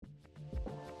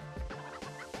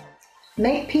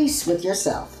Make peace with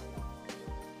yourself.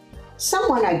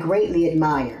 Someone I greatly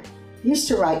admire used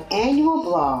to write annual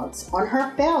blogs on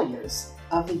her failures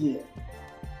of the year.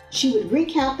 She would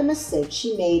recount the mistakes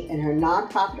she made in her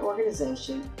nonprofit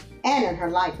organization and in her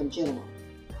life in general.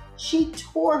 She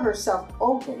tore herself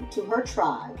open to her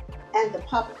tribe and the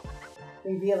public,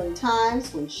 revealing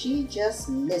times when she just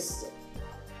missed it.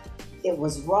 It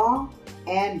was raw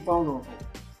and vulnerable,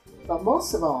 but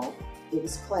most of all, it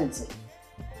was cleansing.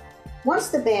 Once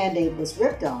the Band-Aid was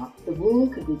ripped off, the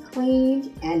wound could be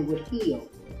cleaned and would heal.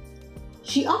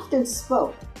 She often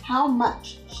spoke how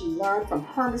much she learned from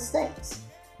her mistakes.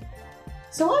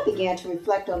 So I began to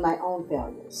reflect on my own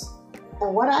failures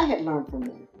and what I had learned from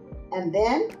them. And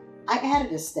then I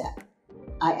added a step.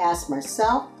 I asked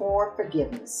myself for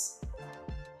forgiveness.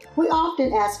 We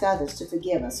often ask others to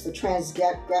forgive us for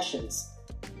transgressions.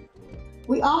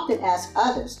 We often ask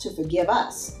others to forgive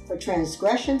us for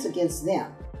transgressions against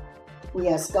them. We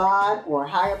ask God or a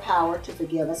higher power to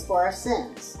forgive us for our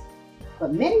sins.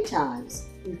 But many times,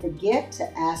 we forget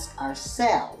to ask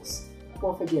ourselves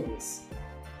for forgiveness.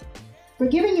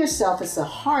 Forgiving yourself is the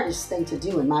hardest thing to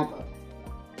do in my book.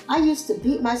 I used to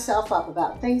beat myself up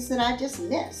about things that I just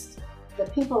missed, the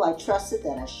people I trusted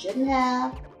that I shouldn't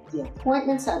have, the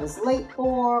appointments I was late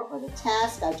for, or the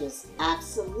task I just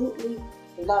absolutely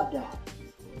loved on.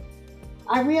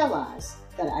 I realized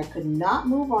that I could not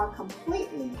move on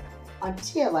completely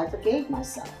until I forgave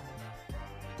myself.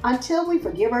 Until we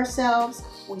forgive ourselves,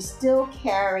 we still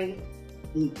carry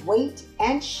the weight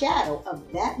and shadow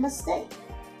of that mistake.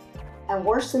 And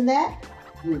worse than that,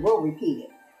 we will repeat it.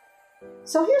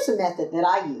 So here's a method that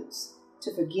I use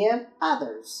to forgive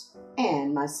others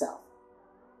and myself.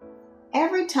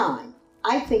 Every time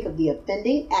I think of the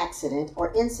offending accident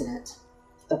or incident,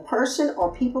 the person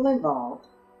or people involved,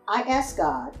 I ask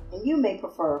God, and you may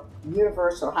prefer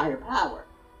universe or higher power,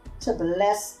 to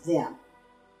bless them.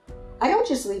 I don't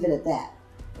just leave it at that.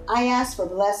 I ask for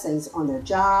blessings on their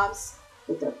jobs,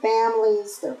 with their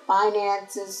families, their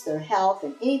finances, their health,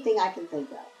 and anything I can think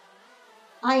of.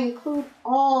 I include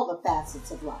all the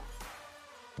facets of life.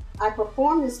 I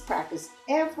perform this practice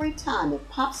every time it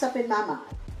pops up in my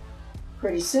mind.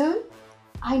 Pretty soon,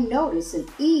 I notice an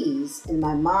ease in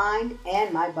my mind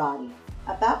and my body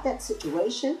about that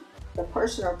situation, the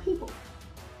person or people.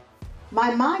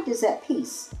 My mind is at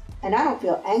peace, and I don't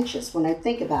feel anxious when I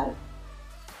think about it.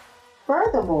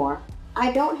 Furthermore,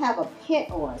 I don't have a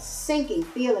pit or a sinking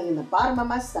feeling in the bottom of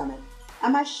my stomach,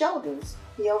 and my shoulders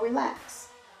feel relaxed.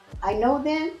 I know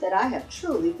then that I have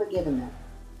truly forgiven them.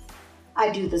 I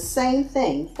do the same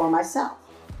thing for myself.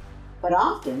 But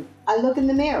often, I look in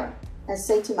the mirror and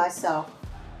say to myself,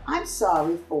 I'm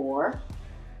sorry for,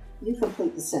 you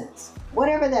complete the sentence,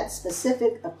 whatever that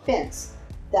specific offense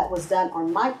that was done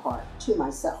on my part to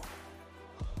myself.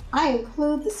 I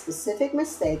include the specific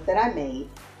mistake that I made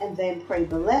and then pray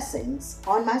blessings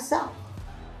on myself,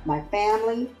 my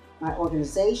family, my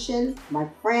organization, my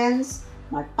friends,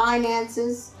 my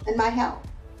finances, and my health.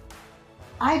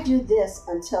 I do this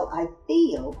until I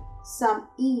feel some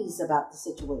ease about the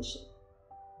situation.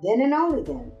 Then and only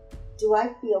then do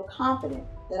I feel confident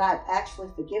that I've actually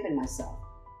forgiven myself.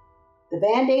 The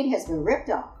Band-Aid has been ripped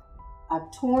off.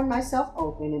 I've torn myself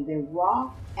open and been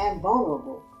raw and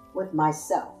vulnerable with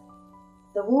myself.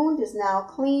 The wound is now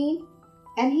clean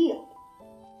and healed.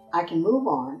 I can move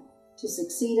on to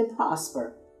succeed and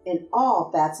prosper in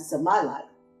all facets of my life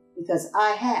because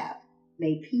I have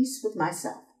made peace with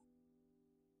myself.